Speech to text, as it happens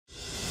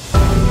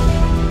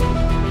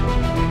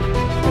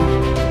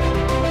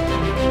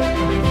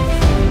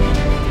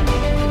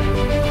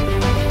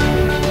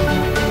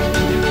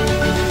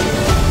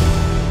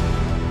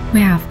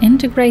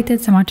integrated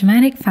some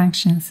automatic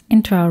functions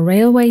into our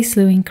railway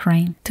slewing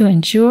crane to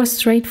ensure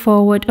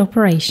straightforward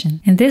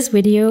operation. In this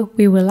video,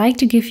 we would like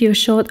to give you a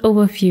short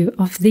overview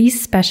of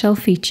these special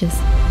features.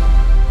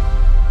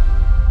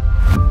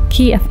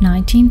 Key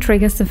F19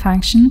 triggers the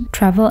function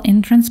Travel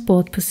in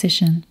Transport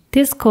Position.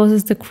 This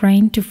causes the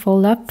crane to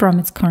fold up from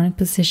its current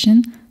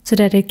position so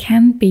that it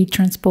can be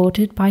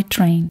transported by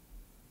train.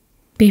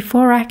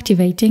 Before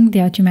activating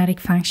the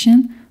automatic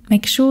function,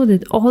 make sure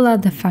that all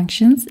other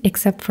functions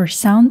except for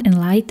sound and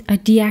light are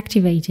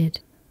deactivated.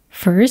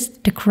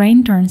 First, the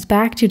crane turns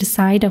back to the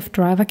side of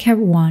driver cab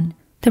 1.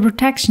 The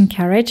protection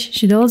carriage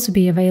should also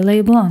be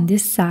available on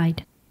this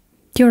side.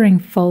 During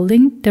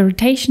folding, the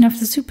rotation of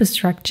the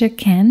superstructure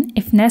can,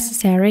 if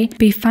necessary,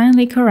 be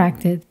finely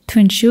corrected to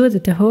ensure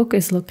that the hook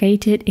is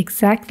located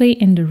exactly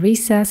in the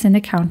recess in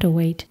the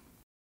counterweight.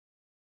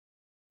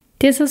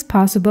 This is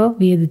possible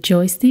via the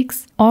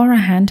joysticks or a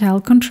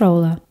handheld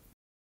controller.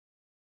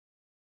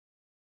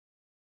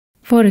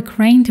 For the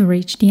crane to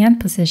reach the end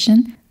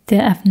position, the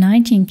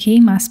F19 key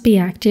must be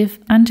active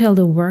until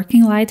the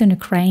working light on the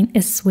crane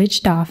is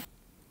switched off.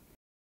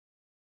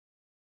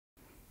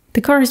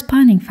 The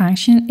corresponding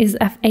function is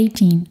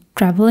F18,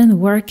 Travel in the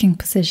Working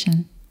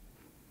Position.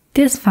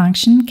 This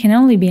function can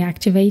only be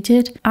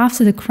activated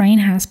after the crane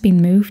has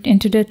been moved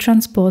into the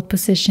transport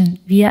position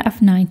via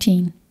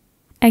F19.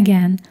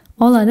 Again,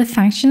 all other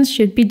functions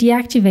should be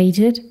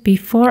deactivated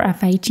before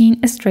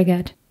F18 is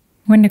triggered.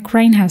 When the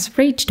crane has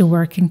reached the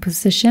working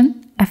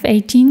position,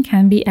 F18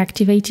 can be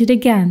activated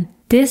again.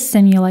 This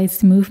simulates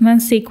the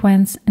movement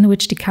sequence in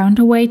which the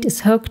counterweight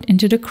is hooked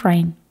into the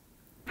crane.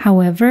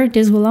 However,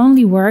 this will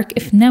only work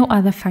if no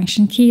other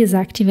function key is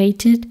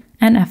activated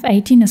and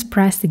F18 is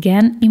pressed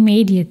again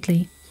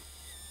immediately.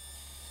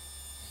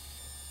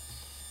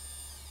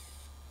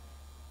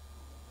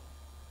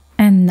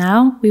 And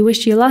now we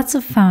wish you lots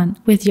of fun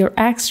with your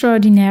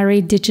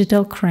extraordinary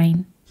digital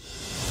crane.